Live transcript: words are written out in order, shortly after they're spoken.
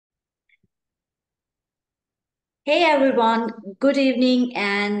Hey everyone, good evening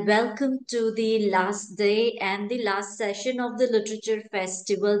and welcome to the last day and the last session of the Literature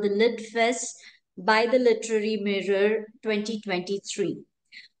Festival, the Lit Fest by the Literary Mirror 2023.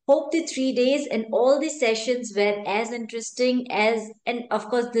 Hope the 3 days and all the sessions were as interesting as, and of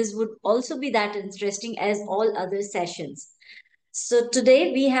course, this would also be that interesting as all other sessions. So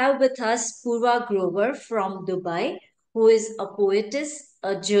today we have with us Purva Grover from Dubai, who is a poetess,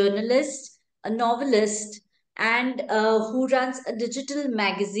 a journalist, a novelist, and who runs a digital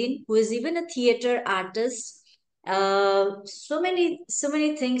magazine. Who is even a theater artist. So many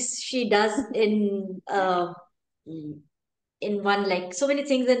things she does in one, like so many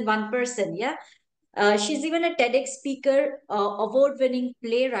things in one person. Yeah. She's even a TEDx speaker, award-winning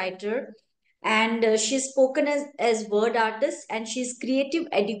playwright, and she's spoken as word artist, and she's creative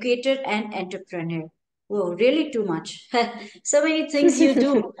educator and entrepreneur. Oh, really too much. So many things you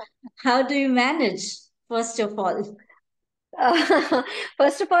do. How do you manage, first of all? Uh,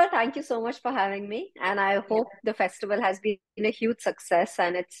 First of all, thank you so much for having me, and I Yeah, hope the festival has been a huge success.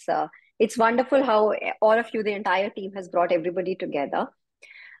 And it's wonderful how all of you, the entire team, has brought everybody together.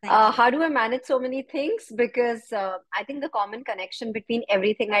 thank you. How do I manage so many things? Because I think the common connection between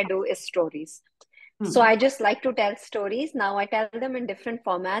everything I do is stories. So Hmm. I just like to tell stories. Now I tell them in different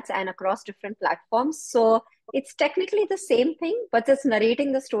formats and across different platforms. So it's technically the same thing, but it's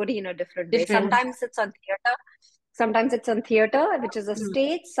narrating the story in a different way. Different. Sometimes it's on theater, which is a Hmm.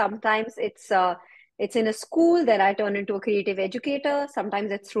 stage. Sometimes it's in a school that I turn into a creative educator. Sometimes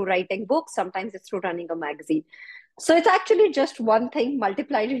it's through writing books. Sometimes it's through running a magazine. So it's actually just one thing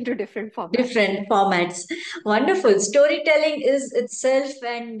multiplied into different formats. Different formats. Wonderful. Storytelling is itself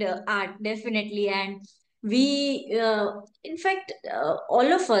and art, definitely. And in fact,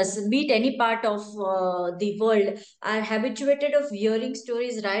 all of us, be it any part of the world, are habituated of hearing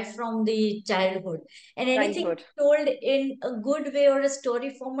stories right from the childhood. And anything Childhood. told in a good way or a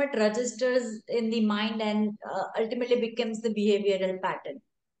story format registers in the mind and ultimately becomes the behavioral pattern.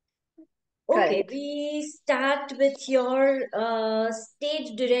 Okay, Correct. we start with your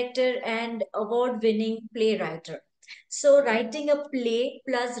stage director and award-winning playwright. So, writing a play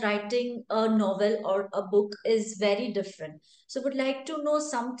plus writing a novel or a book is very different. So, would like to know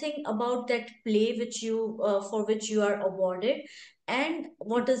something about that play which you for which you are awarded, and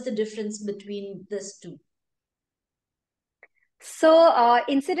what is the difference between these two? So,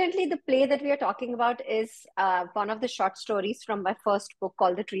 incidentally, the play that we are talking about is one of the short stories from my first book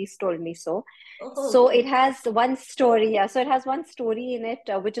called The Trees Told Me So. Oh, So, it okay. has one story. Yeah, so, it has one story in it,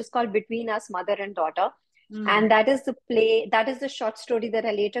 which is called Between Us, Mother and Daughter. Hmm. And that is the play, that is the short story that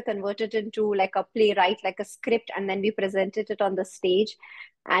I later converted into like a playwright, like a script. And then we presented it on the stage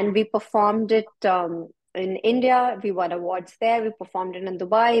and we performed it in India. We won awards there. We performed it in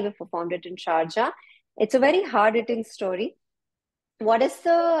Dubai. We performed it in Sharjah. It's a very hard hitting story. What is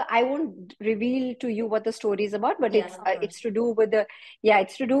the I won't reveal to you what the story is about, but Yeah, of it's course. to do with the yeah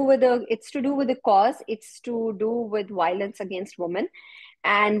it's to do with the cause. It's to do with violence against women.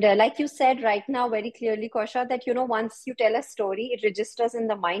 And like you said right now very clearly, Kosha, that once you tell a story, it registers in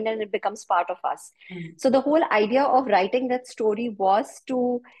the mind and it becomes part of us. Hmm. So the whole idea of writing that story was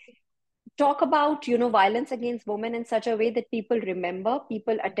to talk about violence against women in such a way that people remember,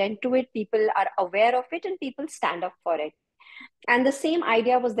 people attend to it, people are aware of it, and people stand up for it. And the same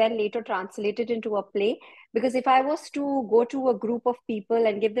idea was then later translated into a play. Because if I was to go to a group of people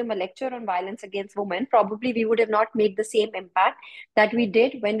and give them a lecture on violence against women, probably we would have not made the same impact that we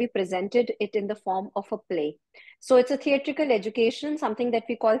did when we presented it in the form of a play. So it's a theatrical education, something that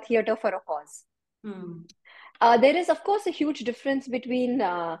we call theater for a cause. Hmm. There is, of course, a huge difference between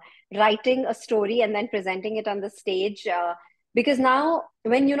writing a story and then presenting it on the stage. Because now,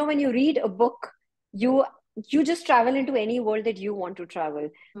 when you read a book, you you just travel into any world that you want to travel.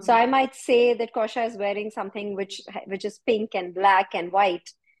 So Hmm. I might say that Kosha is wearing something which is pink and black and white.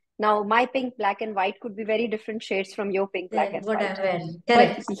 Now, my pink, black, and white could be very different shades from your pink, black, Then and what I'm white. wearing.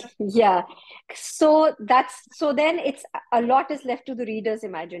 But Correct. yeah, so then it's a lot is left to the reader's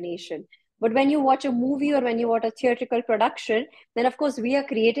imagination. But when you watch a movie or when you watch a theatrical production, then of course we are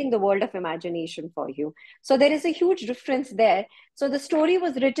creating the world of imagination for you. So there is a huge difference there. So the story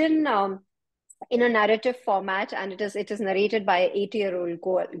was written in a narrative format, and it is narrated by an 8-year-old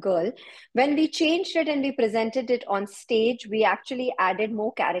girl. When we changed it and we presented it on stage, we actually added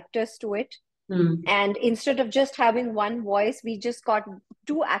more characters to it. Hmm. And instead of just having one voice, we just got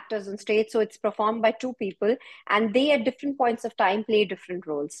two actors on stage. So it's performed by two people, and they at different points of time play different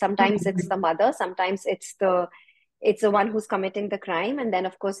roles. Sometimes it's the Hmm. mother, sometimes it's the one who's committing the crime, and then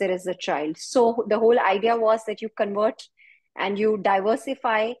of course there is the child. So the whole idea was that you convert and you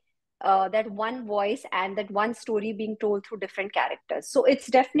diversify that one voice and that one story being told through different characters. So it's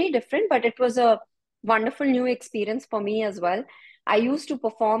definitely different, but it was a wonderful new experience for me as well. I used to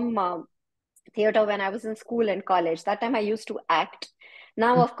perform theater when I was in school and college. That time I used to act.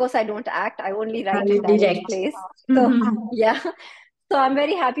 Now, of course, I don't act. I only How write you and direct direct? plays. So, yeah. So I'm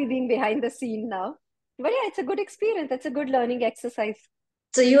very happy being behind the scene now. But yeah, it's a good experience. It's a good learning exercise.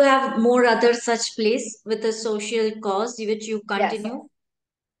 So you have more other such plays with a social cause which you Yes. continue?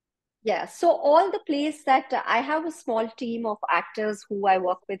 Yeah, so all the plays that I have a small team of actors who I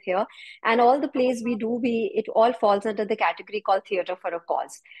work with here, and all the plays we do, we it all falls under the category called theater for a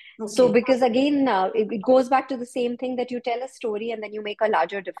cause. So Okay. because again, it goes back to the same thing that you tell a story and then you make a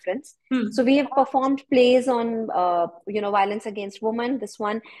larger difference. So Hmm. we have performed plays on, violence against women. This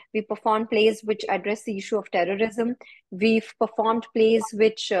one we performed plays which address the issue of terrorism. We've performed plays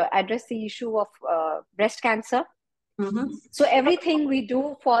which address the issue of breast cancer. Mm-hmm. So everything we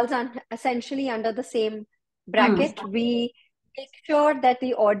do falls on essentially under the same Hmm. bracket. We make sure that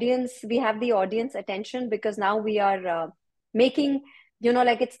we have the audience attention because now we are making,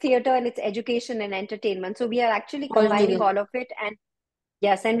 like it's theater and it's education and entertainment. So we are actually All combining together. all of it. And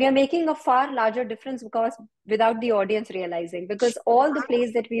yes, and we are making a far larger difference because without the audience realizing, because all the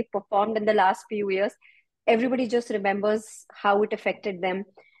plays that we've performed in the last few years, everybody just remembers how it affected them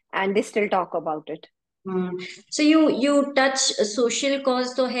and they still talk about it. Hmm. So you touch a social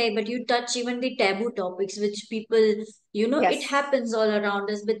cause to hey, but you touch even the taboo topics which people, it Yes. happens all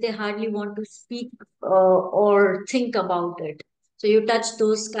around us, but they hardly want to speak or think about it. So you touch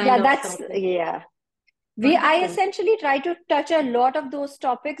those kind Yeah, of that's, topics. yeah. I Wonderful. essentially try to touch a lot of those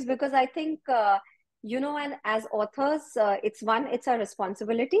topics because I think, and as authors, it's our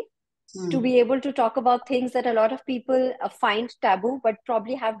responsibility to Hmm. be able to talk about things that a lot of people find taboo, but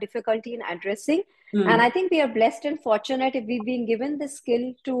probably have difficulty in addressing. And Hmm. I think we are blessed and fortunate if we've been given the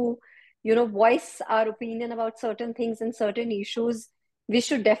skill to, voice our opinion about certain things and certain issues. We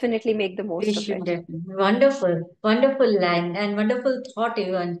should definitely make the We most of should it. definitely. Wonderful, wonderful line and wonderful thought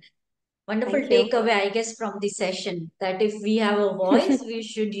even. Wonderful Thank you. takeaway, I guess, from the session that if we have a voice, we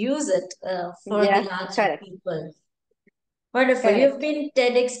should use it for the Yeah, larger correct, people. Wonderful. You've correct. been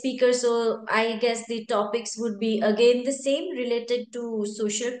TEDx speaker, so I guess the topics would be again the same related to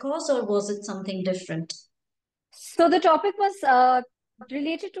social cause, or was it something different? So the topic was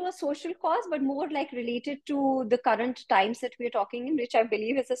related to a social cause, but more like related to the current times that we're talking in, which I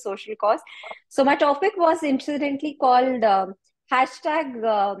believe is a social cause. So my topic was incidentally called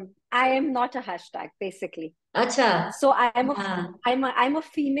hashtag I am not a hashtag, basically. Acha. So Ah. I'm a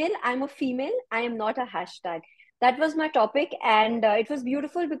female. I'm a female. I am not a hashtag. That was my topic, and it was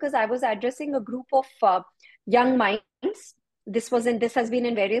beautiful because I was addressing a group of young minds. This has been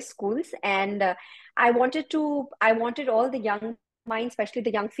in various schools, and I wanted all the young minds, especially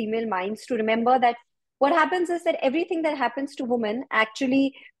the young female minds, to remember that what happens is that everything that happens to women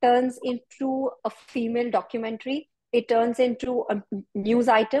actually turns into a female documentary. It turns into a news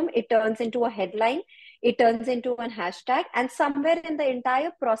item. It turns into a headline, it turns into an hashtag, and somewhere in the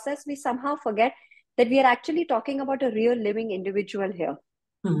entire process we somehow forget that we are actually talking about a real living individual here.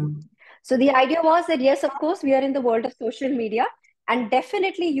 Hmm. So the idea was that yes, of course, we are in the world of social media and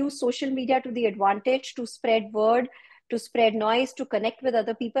definitely use social media to the advantage to spread word, to spread noise, to connect with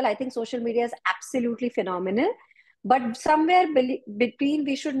other people. I think social media is absolutely phenomenal, but somewhere between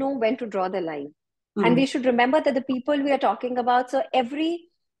we should know when to draw the line, and Hmm. we should remember that the people we are talking about,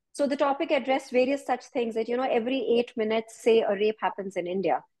 so the topic addressed various such things that, every 8 minutes, say a rape happens in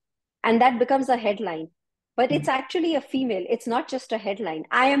India, and that becomes a headline. But it's actually a female. It's not just a headline.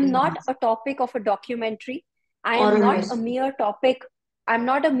 I am not Yes. a topic of a documentary. I Or am a not a news. mere topic. I'm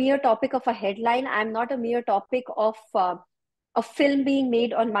not a mere topic of a headline. I'm not a mere topic of a film being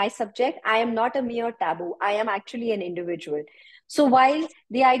made on my subject. I am not a mere taboo. I am actually an individual. So while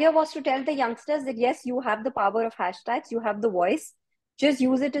the idea was to tell the youngsters that yes, you have the power of hashtags, you have the voice, just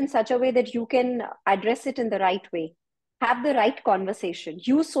use it in such a way that you can address it in the right way. Have the right conversation.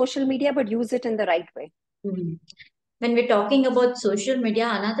 Use social media, but use it in the right way. Hmm. When we're talking about social media,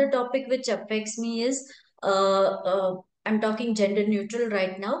 another topic which affects me is uh, uh, I'm talking gender neutral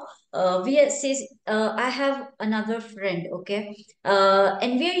right now. I have another friend, okay,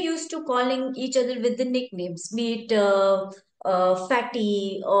 and we are used to calling each other with the nicknames, be it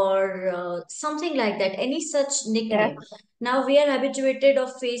fatty or something like that, any such Yeah. nickname. Now we are habituated of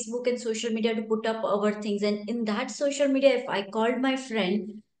Facebook and social media to put up our things, and in that social media, if I called my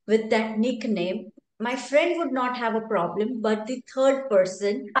friend with that nickname, my friend would not have a problem, but the third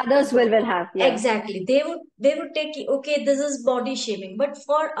person Others would, will have. Yeah. exactly, they would take it, okay, this is body shaming, but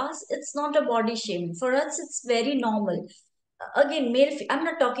for us it's not a body shaming, for us it's very normal. again, male, I'm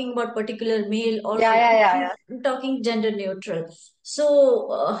not talking about particular male or Yeah, yeah, yeah, yeah. I'm talking gender neutral.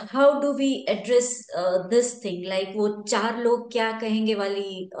 So how do we address this thing, like वो चार लोग क्या कहेंगे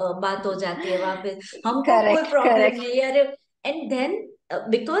वाली बात हो जाती है वहां पे, हमको कोई Correct, प्रॉब्लम correct. नहीं यार. And then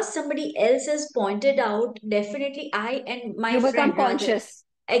because somebody else has pointed out, definitely I and my You become friend rather. conscious.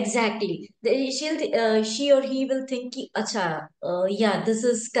 Exactly. She or he will think, ki, acha, yeah, this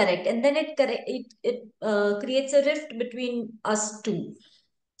is correct. And then it creates a rift between us two.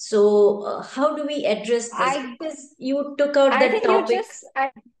 So, how do we address this? I Because you took out I that think you topic. just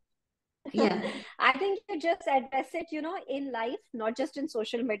Yeah, I think you just address it, in life, not just in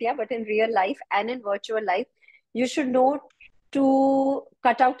social media, but in real life and in virtual life. You should know to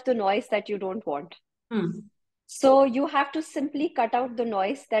cut out the noise that you don't want. hmm, So you have to simply cut out the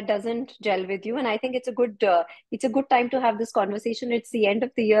noise that doesn't gel with you. And I think it's a good time to have this conversation. It's the end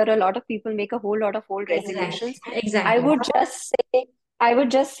of the year. A lot of people make a whole lot of old exactly, resolutions. I exactly. would just say, I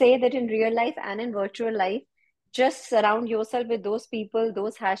would just say that in real life and in virtual life, just surround yourself with those people,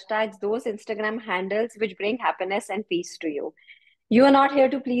 those hashtags, those Instagram handles which bring happiness and peace to you. You are not here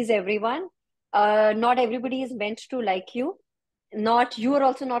to please everyone. Not everybody is meant to like you. Not you are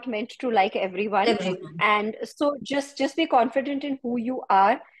also not meant to like everyone. Everyone. And so just be confident in who you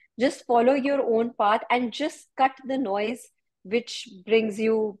are. Just follow your own path and just cut the noise which brings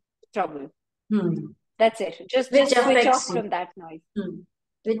you trouble. Hmm. That's it. Just Which just switch affects off you. from that noise. Hmm.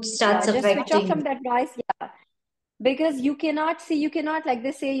 Which Yeah, starts just switch off affecting. from that noise. Yeah. Because you cannot, like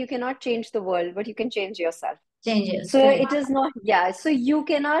they say, you cannot change the world, but you can change yourself. Changes, So correct. it is not, yeah. So you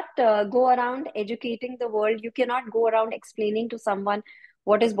cannot go around educating the world. You cannot go around explaining to someone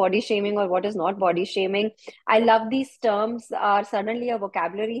what is body shaming or what is not body shaming. I love these terms. Suddenly, our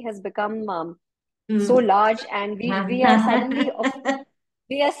vocabulary has become so Hmm. large, and we are suddenly,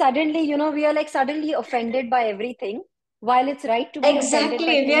 we are like suddenly offended by everything, while it's right to be offended by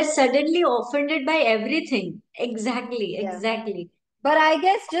Exactly. We are things. suddenly offended by everything. Exactly. Yeah. Exactly. But I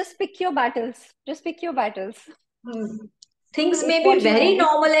guess just pick your battles. Just pick your battles. Hmm. Things If may be what you very want is,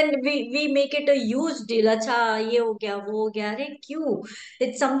 normal and we make it a huge deal. Acha, ye ho gaya, wo ho gaya. Arey, kyun?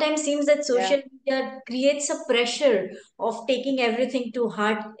 It sometimes seems that yeah, social media creates a pressure of taking everything to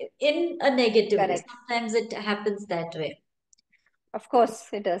heart in a negative way. correct. Sometimes it happens that way. Of course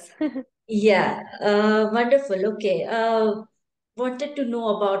it does. Yeah, wonderful. Okay. Wanted to know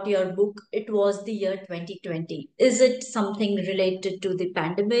about your book. It was the year 2020. Is it something related to the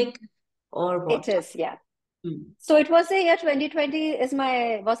pandemic or It what? is, yeah. Hmm. So it was the year 2020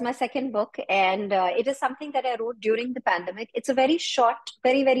 was my second book, and it is something that I wrote during the pandemic. It's a very short,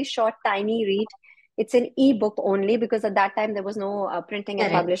 very, very short, tiny read. It's an ebook only because at that time there was no printing and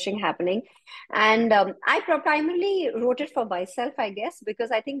Correct. publishing happening. And primarily wrote it for myself, I guess, because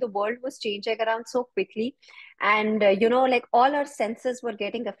I think the world was changing around so quickly. And, like all our senses were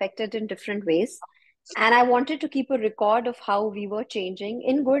getting affected in different ways. And I wanted to keep a record of how we were changing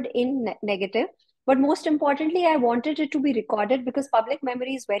in good, in negative. But most importantly, I wanted it to be recorded because public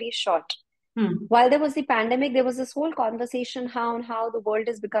memory is very short. Hmm. While there was the pandemic, there was this whole conversation how the world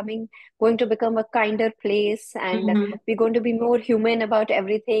is going to become a kinder place, and Mhm. we're going to be more human about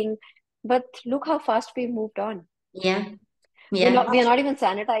everything. But look how fast we moved on. Yeah. Yeah. We are not even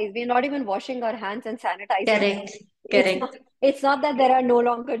sanitized. We are not even washing our hands and sanitizing. Correct. It's Correct. not it's not that there are no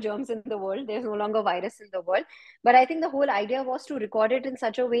longer germs in the world. There's no longer virus in the world. But I think the whole idea was to record it in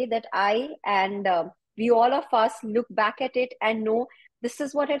such a way that I and we all of us look back at it and know this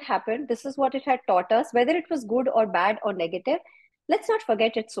is what had happened. This is what it had taught us, whether it was good or bad or negative. Let's not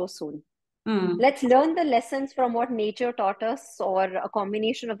forget it so soon. Hmm. Let's learn the lessons from what nature taught us or a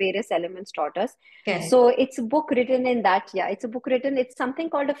combination of various elements taught us. Correct. So it's a book written in that, yeah, it's a book written, it's something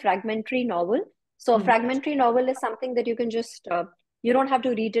called a fragmentary novel. So a Hmm. fragmentary novel is something that you can just, you don't have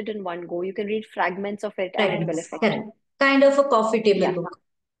to read it in one go. You can read fragments of it and it will Fragments. affect you. Correct. Kind of a coffee table Yeah. book.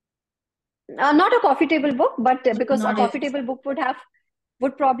 Not a coffee table book, but because a Not coffee even. table book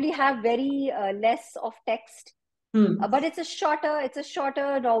would probably have very less of text. Hmm. But it's a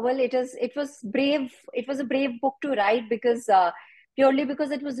shorter novel. It was a brave book to write because purely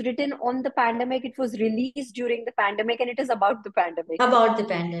because it was written on the pandemic. It was released during the pandemic, and it is about the pandemic. About the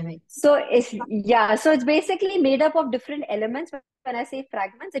pandemic. So so it's basically made up of different elements. When I say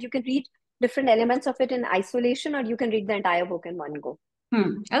fragments, that you can read different elements of it in isolation, or you can read the entire book in one go.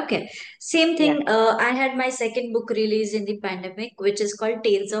 Hmm. Okay. Same Yeah. thing. I had my second book released in the pandemic, which is called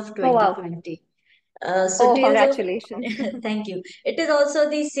Tales of Oh wow. 2020. So Oh, Tales of congratulations. Thank you. It is also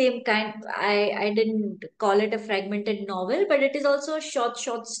the same kind. I didn't call it a fragmented novel, but it is also short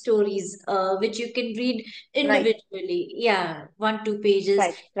stories, which you can read Right, individually. Yeah, 1 2 pages,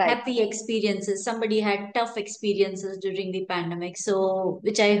 right, right, happy experiences. Somebody had tough experiences during the pandemic, so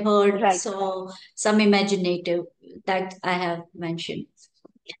which I heard, right. saw some imaginative that I have mentioned.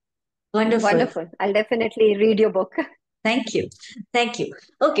 Wonderful. Wonderful. I'll definitely read your book. Thank you. Thank you.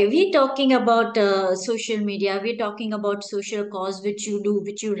 Okay, we're talking about social media. We're talking about social cause, which you do,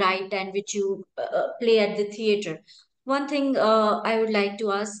 which you write, and which you play at the theater. One thing I would like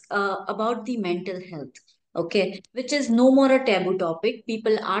to ask about the mental health. Okay, which is no more a taboo topic.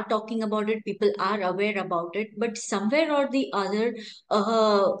 People are talking about it, people are aware about it, but somewhere or the other,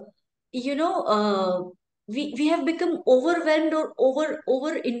 uh, you know, we have become overwhelmed or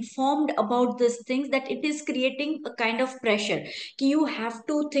over informed about these things, that it is creating a kind of pressure. You have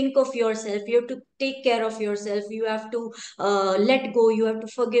to think of yourself, you have to take care of yourself, you have to let go, you have to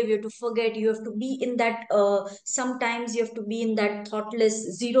forgive, you have to forget, you have to be in that sometimes you have to be in that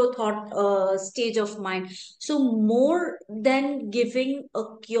thoughtless zero thought stage of mind. So more than giving a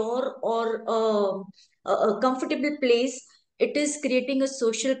cure or a comfortable place, it is creating a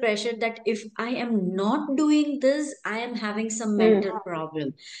social pressure that if I am not doing this, I am having some Hmm. mental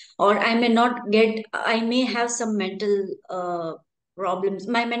problem, or I may not get, I may have some mental problems.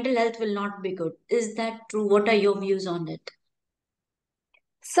 My mental health will not be good. Is that true? What are your views on it?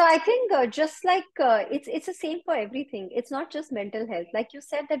 So I think just like it's the same for everything. It's not just mental health. Like you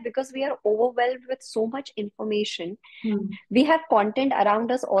said, that because we are overwhelmed with so much information, Hmm. we have content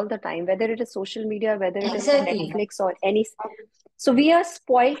around us all the time, whether it is social media, whether it is Exactly. Netflix or any. So we are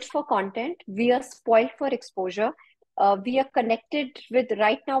spoiled for content. We are spoiled for exposure. We are connected with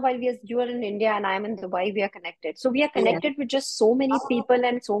right now while you are in India and I am in Dubai, we are connected. So we are Yeah. connected with just so many people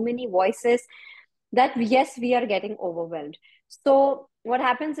and so many voices that yes, we are getting overwhelmed. So what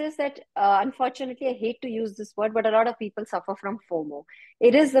happens is that unfortunately, I hate to use this word, but a lot of people suffer from FOMO.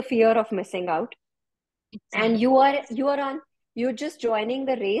 It is the fear of missing out, and Exactly. you're just joining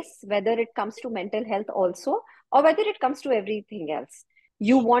the race, whether it comes to mental health also, or whether it comes to everything else.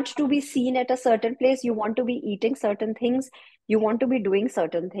 You want to be seen at a certain place, you want to be eating certain things, you want to be doing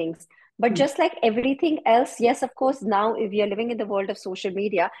certain things. But Hmm. just like everything else, yes, of course, now if we are living in the world of social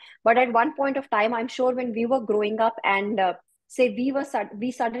media, but at one point of time, I'm sure when we were growing up and say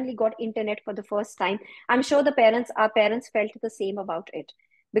we suddenly got internet for the first time, I'm sure our parents felt the same about it,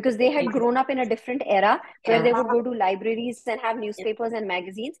 because they had grown up in a different era where Yeah. they would go to libraries and have Yeah. newspapers and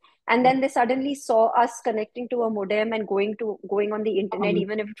magazines, and then they suddenly saw us connecting to a modem and going on the internet, Hmm.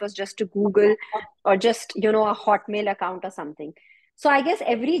 even if it was just to Google or just a Hotmail account or something. So I guess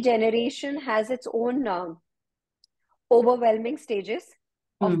every generation has its own overwhelming stages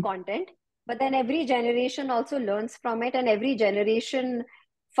of Hmm. content, but then every generation also learns from it, and every generation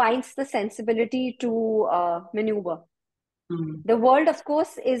finds the sensibility to maneuver. Hmm. The world, of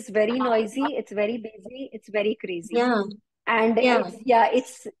course, is very noisy, it's very busy, it's very crazy. Yeah. And Yeah.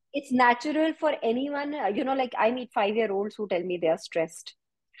 it's natural for anyone, like I meet 5-year-olds who tell me they are stressed.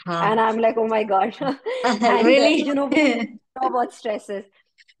 Huh. And I'm like, oh my God. And Really? we know what stress is.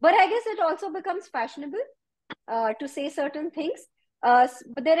 But I guess it also becomes fashionable to say certain things.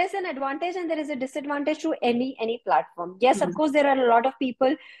 But there is an advantage and there is a disadvantage to any platform. Yes, of Hmm. course, there are a lot of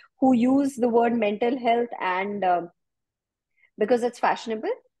people who use the word mental health and because it's fashionable,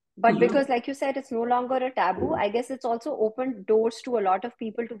 but Hmm. because like you said, it's no longer a taboo. I guess it's also opened doors to a lot of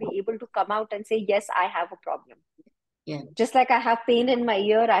people to be able to come out and say, yes, I have a problem. Yeah. Just like I have pain in my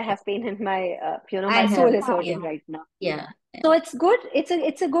ear, I have pain in my I my have. soul is Yeah. hurting right now. Yeah. So it's good,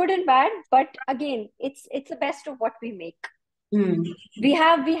 it's a good and bad, but again, it's the best of what we make. Hmm. We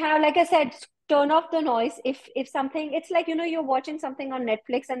have like I said, turn off the noise. If something, it's like you're watching something on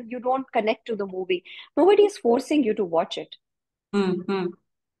Netflix and you don't connect to the movie, nobody is forcing you to watch it. Hmm. Hmm.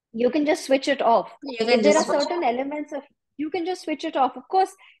 You can just switch it off. You can If there are just watch. certain elements of, you can just switch it off. Of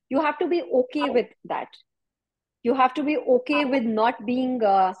course, you have to be okay with that. You have to be okay with not being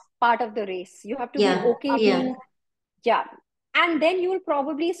part of the race. You have to be Yeah. okay Yeah. being, yeah. And then you will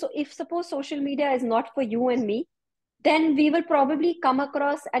probably, so if suppose social media is not for you and me, then we will probably come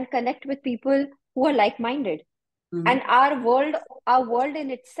across and connect with people who are like-minded, Hmm. and our world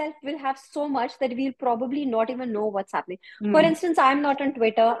in itself will have so much that we'll probably not even know what's happening. For Hmm. instance, I'm not on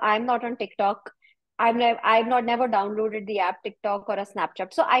Twitter, I'm not on TikTok, I've not never downloaded the app TikTok or a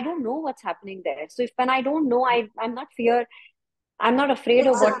Snapchat, so I don't know what's happening there. So if when I don't know, I'm not afraid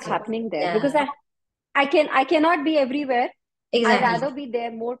of what's Exactly. happening there, because Yeah. I cannot be everywhere. I Exactly. rather be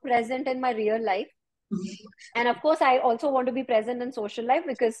there, more present in my real life. And of course, I also want to be present in social life,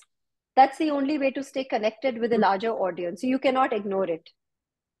 because That's the only way to stay connected with a larger audience. So you cannot ignore it.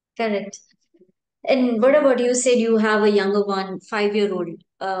 Correct. And what about you? Said you have a younger one, 5-year-old.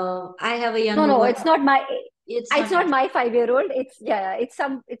 I have a No, younger no, one. It's it's not not your. my 5-year-old. It's yeah, it's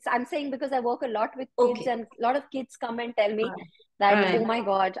I'm saying because I work a lot with kids, Okay. and a lot of kids come and tell me All that, right. oh my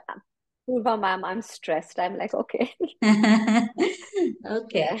God, Purva ma'am, I'm stressed. I'm like, okay.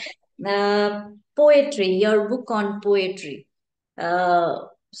 Okay. Yeah. Poetry, your book on poetry. Uh,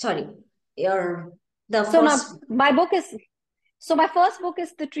 Sorry, your the So now first, my book is so my first book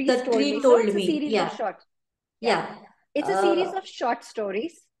is The Trees the Told tree Me. So told it's a me. series of Yeah, short. Yeah. yeah. It's a series Uh, of short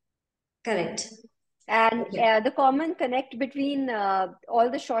stories. Correct. And Okay. the common connect between all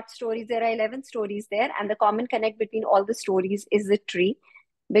the short stories, there are 11 stories there, and the common connect between all the stories is the tree.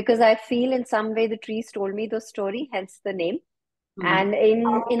 Because I feel in some way the trees told me the story, hence the name. Hmm. And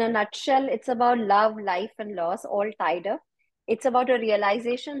in a nutshell, it's about love, life, and loss all tied up. It's about a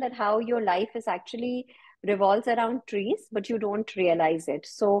realization that how your life is actually revolves around trees, but you don't realize it.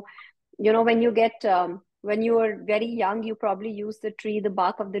 So, when you get when you are very young, you probably use the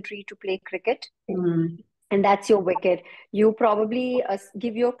bark of the tree to play cricket, Hmm. and that's your wicket. You probably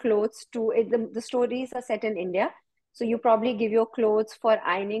give your clothes to it. The stories are set in India. So you probably give your clothes for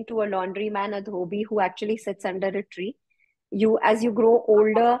ironing to a laundryman, a dhobi who actually sits under a tree. As you grow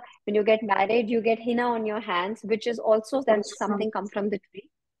older, when you get married, you get henna on your hands, which is also that something come from the tree.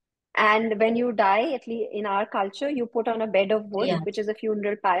 And when you die, at least in our culture, you put on a bed of wood, Yeah. which is a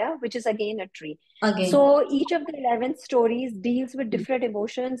funeral pyre, which is again a tree. Again. So each of the 11 stories deals with different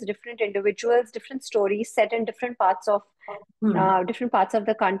emotions, different individuals, different stories set in Hmm. different parts of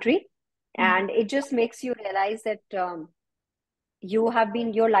the country. And it just makes you realize that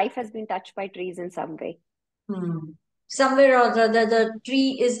your life has been touched by trees in some way. Hmm. Somewhere or the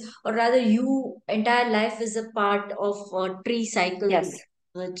tree is, or rather, you entire life is a part of a tree cycle, Yes.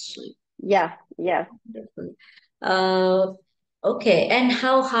 which Yeah. Yeah. wonderful. Uh, okay, and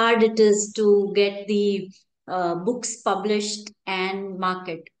how hard it is to get the books published and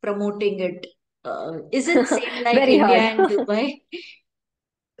market, promoting it. Is it same like Very India hard. and Dubai?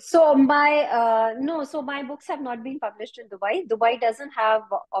 So my books have not been published in Dubai. Dubai doesn't have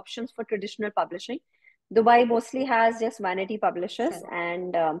options for traditional publishing. Dubai mostly has just vanity publishers, Correct.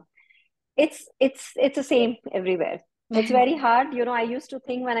 and it's the same everywhere. It's very hard. I used to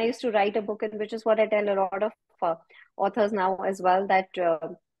think when I used to write a book, and which is what I tell a lot of authors now as well, that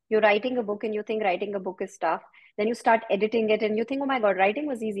you're writing a book and you think writing a book is tough. Then you start editing it and you think, oh my God, writing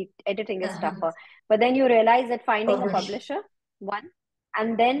was easy, editing is Uh-huh. tougher. But then you realize that finding a Publish. publisher, one,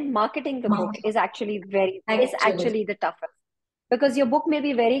 and then marketing the book Market. is Actually, actually the toughest. Because your book may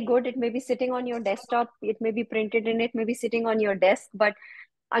be very good, it may be sitting on your desktop, it may be printed in it may be sitting on your desk, but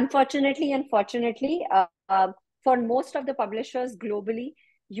unfortunately, for most of the publishers globally,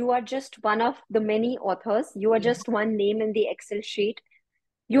 you are just one of the many authors. You are yeah. just one name in the Excel sheet.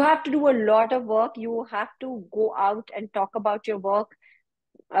 You have to do a lot of work. You have to go out and talk about your work.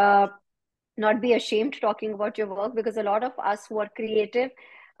 Uh, Not be ashamed talking about your work, because a lot of us who are creative,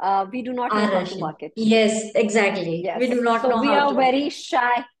 we do not know how to Arashi. market. Yes, exactly. We Yes. do not So know we how are to. very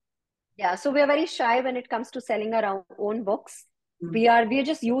shy. Yeah, so we are very shy when it comes to selling our own books. Hmm. We are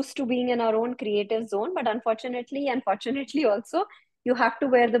just used to being in our own creative zone, but unfortunately also, you have to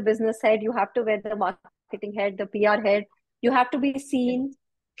wear the business head, you have to wear the marketing head, the PR head, you have to be seen.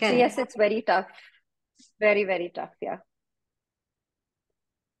 So yes, Correct. it's very tough, very, very tough. Yeah.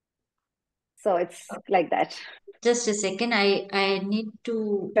 So it's like that. Just a second. I need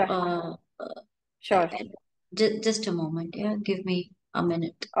to Sure, sure. just a moment. Yeah, give me a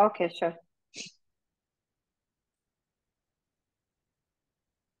minute. Okay, sure.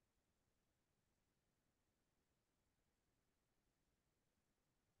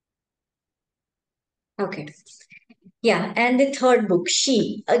 Okay. Yeah, and the third book,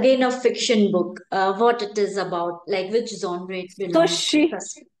 She, again a fiction book. What it is about, like which genre it So belongs. she,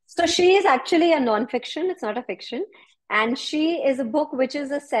 First. so she is actually a non-fiction. It's not a fiction, and she is a book which is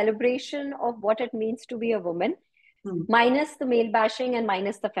a celebration of what it means to be a woman, Hmm. minus the male bashing and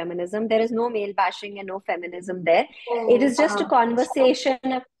minus the feminism. There is no male bashing and no feminism there. It Oh, is just a conversation.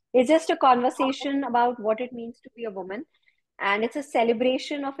 It's just a conversation about what it means to be a woman, and it's a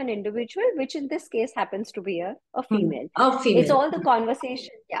celebration of an individual, which in this case happens to be a female. a It's female. all the conversation.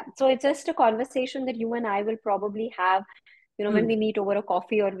 Yeah. So it's just a conversation that you and I will probably have, when Hmm. we meet over a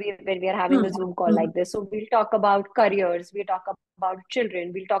coffee, or when we are having Hmm. a Zoom call Hmm. like this. So we'll talk about careers, we'll talk about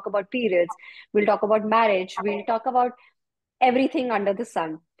children, we'll talk about periods, we'll talk about marriage, we'll talk about everything under the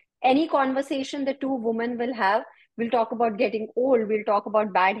sun. Any conversation the two women will have, we'll talk about getting old, we'll talk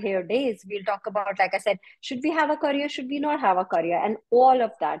about bad hair days, we'll talk about, like I said, should we have a career, should we not have a career, and all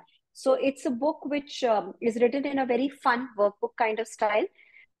of that. So it's a book which is written in a very fun workbook kind of style,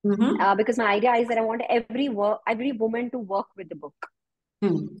 Mm-hmm. because my idea is that I want every woman to work with the book.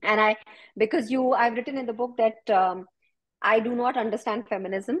 Mm. And I've written in the book that I do not understand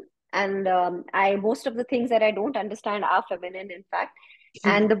feminism, and I most of the things that I don't understand are feminine, in fact.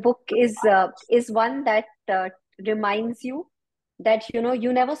 And the book is one that reminds you that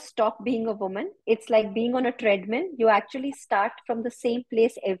you never stop being a woman. It's like being on a treadmill. You actually start from the same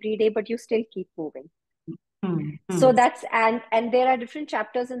place every day, but you still keep moving. Mm. So Mm. that's and there are different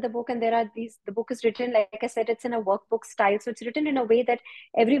chapters in the book, and there are these the book is written, like I said, it's in a workbook style, so it's written in a way that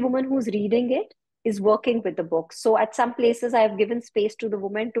every woman who's reading it is working with the book. So at some places I have given space to the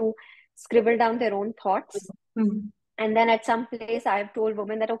women to scribble down their own thoughts, Mm. and then at some place I have told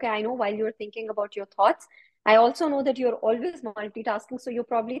women that, okay, I know while you're thinking about your thoughts, I also know that you're always multitasking, so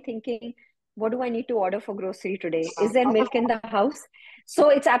you're probably thinking, what do I need to order for grocery today? Is there milk in the house? So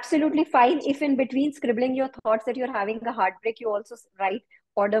it's absolutely fine if in between scribbling your thoughts that you're having a heartbreak, you also write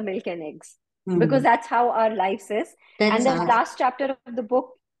order milk and eggs, because Mm. that's how our lives is. That's And the us. last chapter of the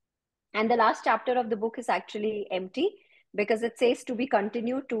book and the last chapter of the book is actually empty, because it says to be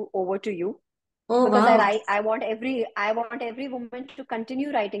continued, to over to you, Oh because wow. I want every woman to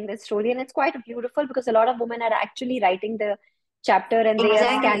continue writing this story. And it's quite beautiful because a lot of women are actually writing the chapter, and they are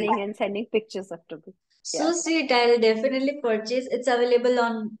Exactly. scanning and sending pictures of the book. So Yeah. sweet. I'll definitely purchase. It's available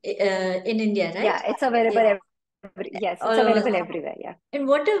on in India, right? Yeah, it's available Yeah. yes, it's All over. available everywhere. Yeah. And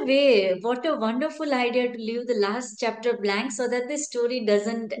what a way, what a wonderful idea to leave the last chapter blank so that the story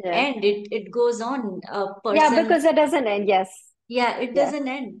doesn't Yeah. end. It goes on. A Yeah, person, because it doesn't end. Yes. yeah, it Yeah. doesn't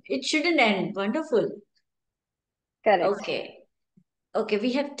end. It shouldn't end. Wonderful. Correct. Okay. Okay,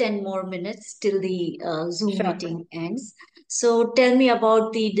 we have 10 more minutes till the Zoom Sure. meeting ends. So tell me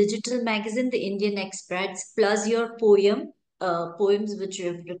about the digital magazine, The Indian Express, plus your poems which you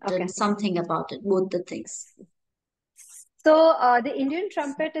have written, Okay. something about it, both the things. So, the Indian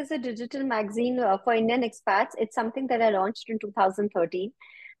Trumpet is a digital magazine for Indian expats. It's something that I launched in 2013.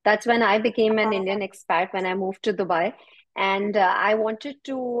 That's when I became an Indian expat when I moved to Dubai. And I wanted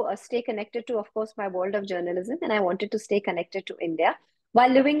to stay connected to, of course, my world of journalism, and I wanted to stay connected to India. While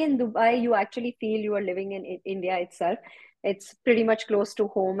living in Dubai, you actually feel you are living in India itself. It's pretty much close to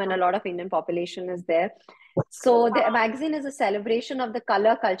home, and a lot of Indian population is there. So the magazine is a celebration of the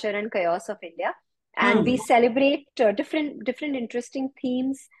color, culture, and chaos of India, and we Hmm. celebrate different interesting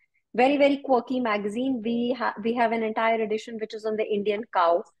themes. Very quirky magazine. We have an entire edition which is on the Indian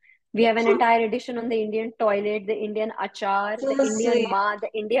cow. We have an entire edition on the Indian toilet, the Indian achar, the So Indian sweet. ma,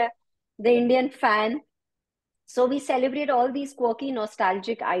 the Indian fan. So we celebrate all these quirky,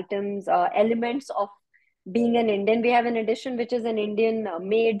 nostalgic items, elements of being an Indian. We have an edition which is an Indian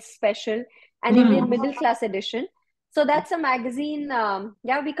made special, an Hmm. Indian middle class edition. So that's a magazine.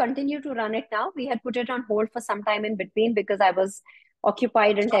 Yeah, we continue to run it now. We had put it on hold for some time in between because I was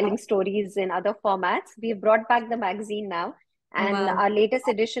occupied in telling stories in other formats. We've brought back the magazine now, and Wow. our latest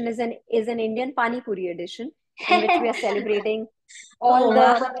edition is an Indian Pani Puri edition, in which we are celebrating all Oh,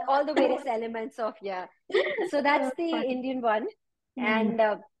 wow. the various elements of, yeah. So that's the Indian one. Hmm. And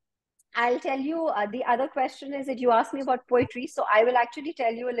I'll tell you, the other question is that you asked me about poetry. So I will actually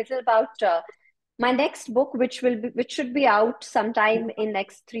tell you a little about my next book, which should be out sometime in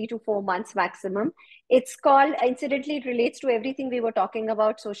next 3 to 4 months maximum. It's called, incidentally, it relates to everything we were talking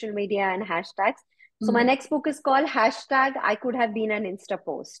about, social media and hashtags. So my Hmm. next book is called hashtag I Could Have Been an Insta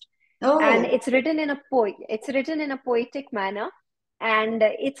Post, and Oh. it's written in a poetic manner, and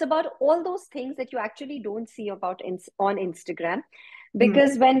it's about all those things that you actually don't see on Instagram, Hmm.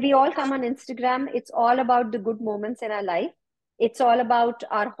 because when we all come on Instagram, it's all about the good moments in our life. It's all about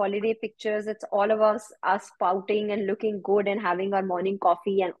our holiday pictures. It's all of us spouting and looking good and having our morning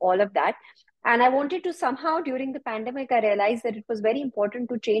coffee and all of that. And I wanted to somehow, during the pandemic, I realized that it was very important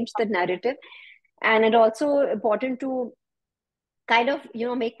to change the narrative, and it also important to kind of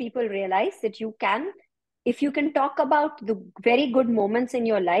make people realize that if you can talk about the very good moments in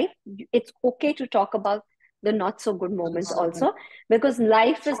your life, it's okay to talk about the not so good moments also, because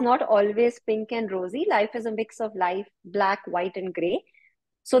life is not always pink and rosy. Life is a mix of life, black, white, and gray.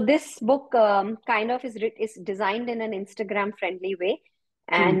 So this book kind of is designed in an Instagram friendly way.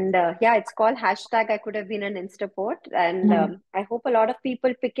 Hmm. And yeah, it's called hashtag I Could Have Been an Instaport. And Hmm. I hope a lot of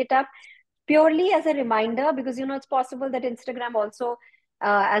people pick it up purely as a reminder, because it's possible that Instagram also,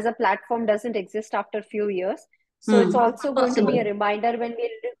 as a platform, doesn't exist after a few years. So Hmm. it's also going to be a Possible. reminder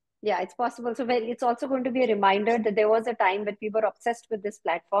yeah, it's possible. So it's also going to be a reminder that there was a time when we were obsessed with this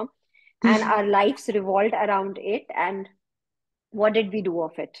platform, and our lives revolved around it, and what did we do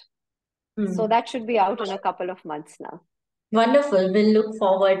of it? So Hmm. that should be out in a couple of months now. Wonderful. We'll look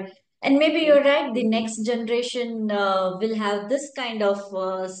forward. And maybe you're right, the Mm-hmm. next generation will have this kind of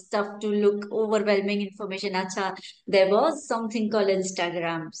stuff to look, overwhelming information. Acha, there was something called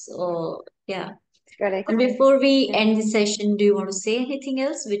Instagram. So, yeah. Correct. And before we Yeah. end the session, do you want to say anything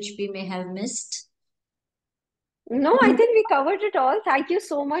else which we may have missed? No, I think we covered it all. Thank you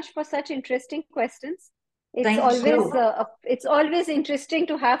so much for such interesting questions. Thank you. It's always interesting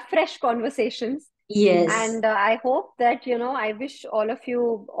to have fresh conversations. Yes. And I hope that, I wish all of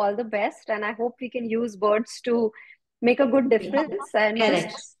you all the best. And I hope we can use words to make a good difference. And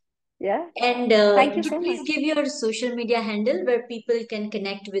Correct. just, yeah, And thank you you so please much. give your social media handle where people can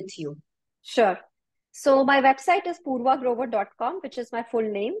connect with you. Sure. So my website is purvagrover.com, which is my full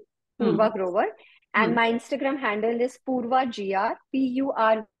name, Hmm. Purva Grover. And Hmm. my Instagram handle is PurvaGR,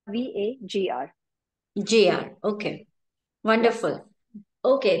 PURVAGR. JR. Okay. Yes. Wonderful.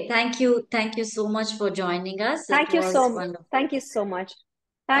 Okay. Thank you. Thank you so much for joining us. It was wonderful. Thank you so much.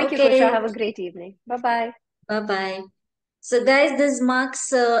 Thank you, Kosha. Okay. Have a great evening. Bye bye. Bye bye. So, guys, this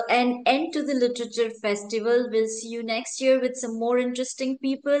marks an end to the Literature Festival. We'll see you next year with some more interesting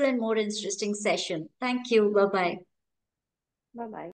people and more interesting session. Thank you. Bye bye. Bye bye.